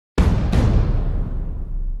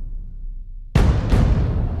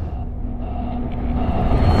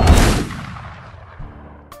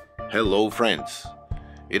Hello friends,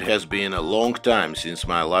 it has been a long time since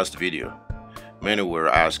my last video. Many were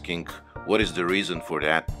asking what is the reason for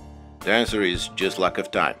that. The answer is just lack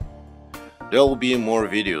of time. There will be more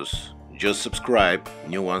videos, just subscribe,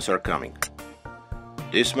 new ones are coming.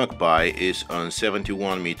 This magpie is on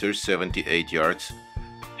 71 meters 78 yards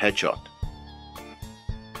headshot.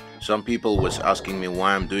 Some people was asking me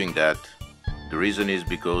why I'm doing that. The reason is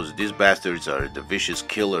because these bastards are the vicious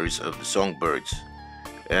killers of the songbirds.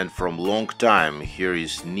 And from long time here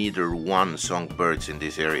is neither one songbirds in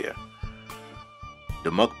this area.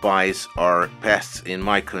 The magpies are pests in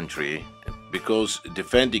my country because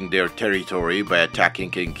defending their territory by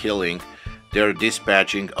attacking and killing, they're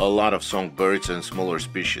dispatching a lot of songbirds and smaller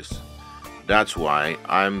species. That's why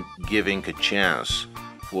I'm giving a chance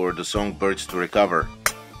for the songbirds to recover.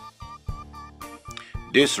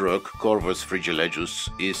 This rock, Corvus fragilegus,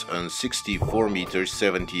 is on 64 meters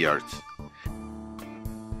 70 yards.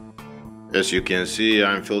 As you can see,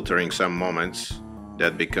 I'm filtering some moments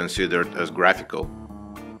that be considered as graphical.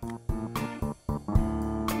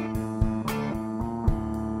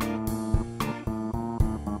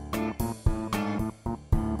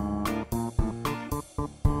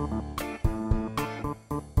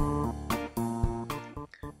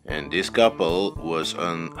 And this couple was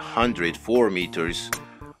on 104 meters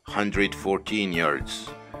 114 yards.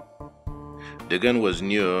 The gun was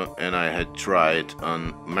new and I had tried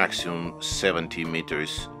on maximum 70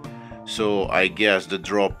 meters, so I guessed the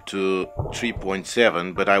drop to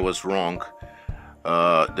 3.7, but I was wrong.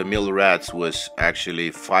 The mil rats was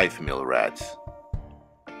actually 5 mil rats.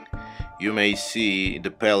 You may see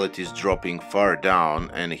the pellet is dropping far down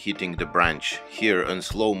and hitting the branch. Here in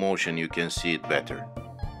slow motion you can see it better.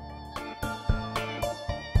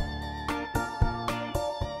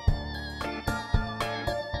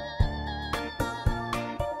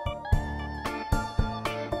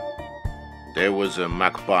 There was a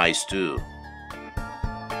magpies too.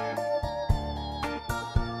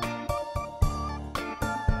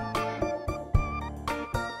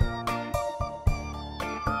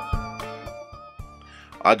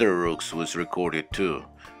 Other rooks was recorded too.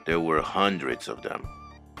 There were hundreds of them.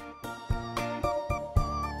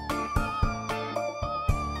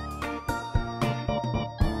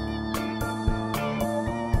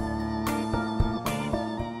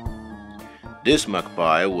 This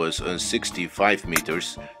magpie was on 65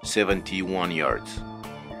 meters 71 yards.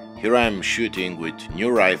 Here I am shooting with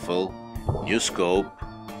new rifle, new scope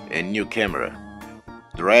and new camera.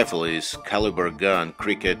 The rifle is caliber gun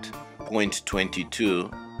Cricket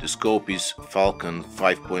 .22. The scope is Falcon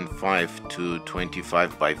 5.5 to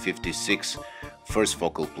 25 by 56 first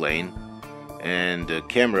focal plane, and the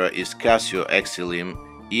camera is Casio Exilim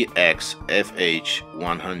EX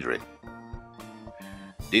FH100.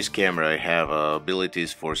 This camera have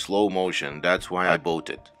abilities for slow motion, that's why I bought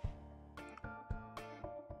it.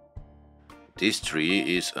 This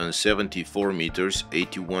tree is on 74 meters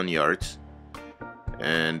 81 yards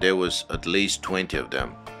and there was at least 20 of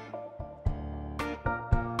them.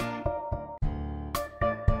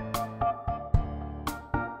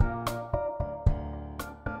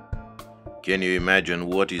 Can you imagine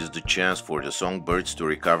what is the chance for the songbirds to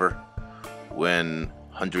recover when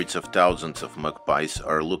hundreds of thousands of magpies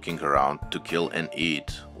are looking around to kill and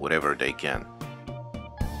eat whatever they can?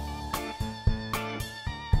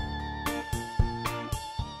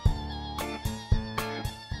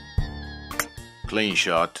 Clean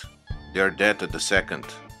shot, they're dead at the second.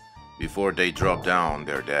 Before they drop down,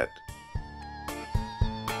 they're dead.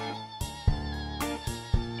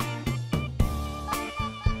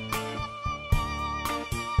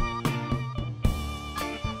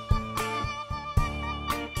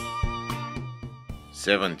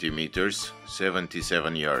 "70 meters,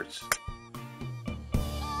 77 yards.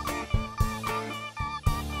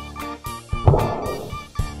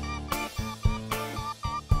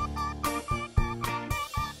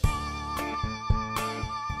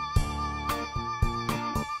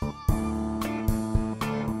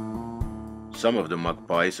 Some of the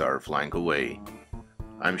magpies are flying away.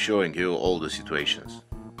 I'm showing you all the situations.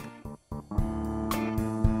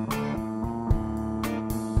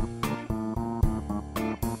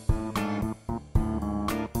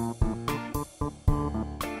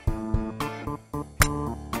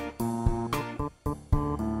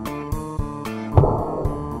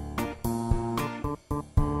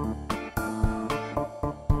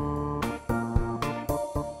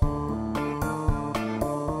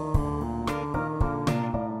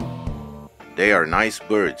 They are nice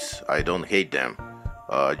birds, I don't hate them,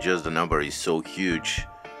 just the number is so huge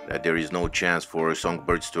that there is no chance for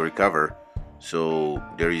songbirds to recover, so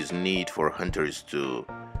there is need for hunters to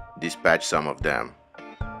dispatch some of them.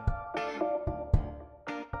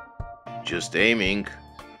 Just aiming,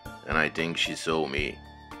 and I think she saw me.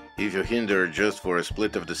 If you hinder just for a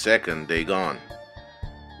split of the second, they gone.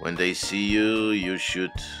 When they see you, you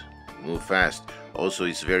should move fast. Also,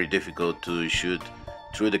 it's very difficult to shoot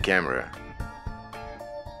through the camera.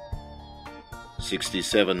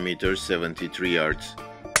 67 meters, 73 yards.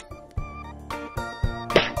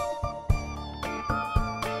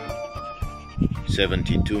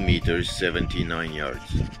 72 meters, 79 yards.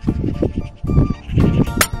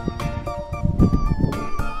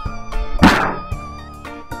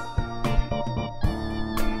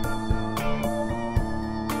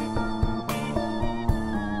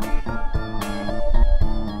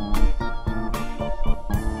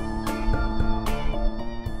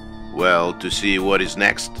 Well, to see what is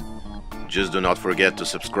next, just do not forget to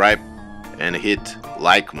subscribe and hit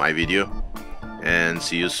like my video, and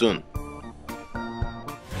see you soon.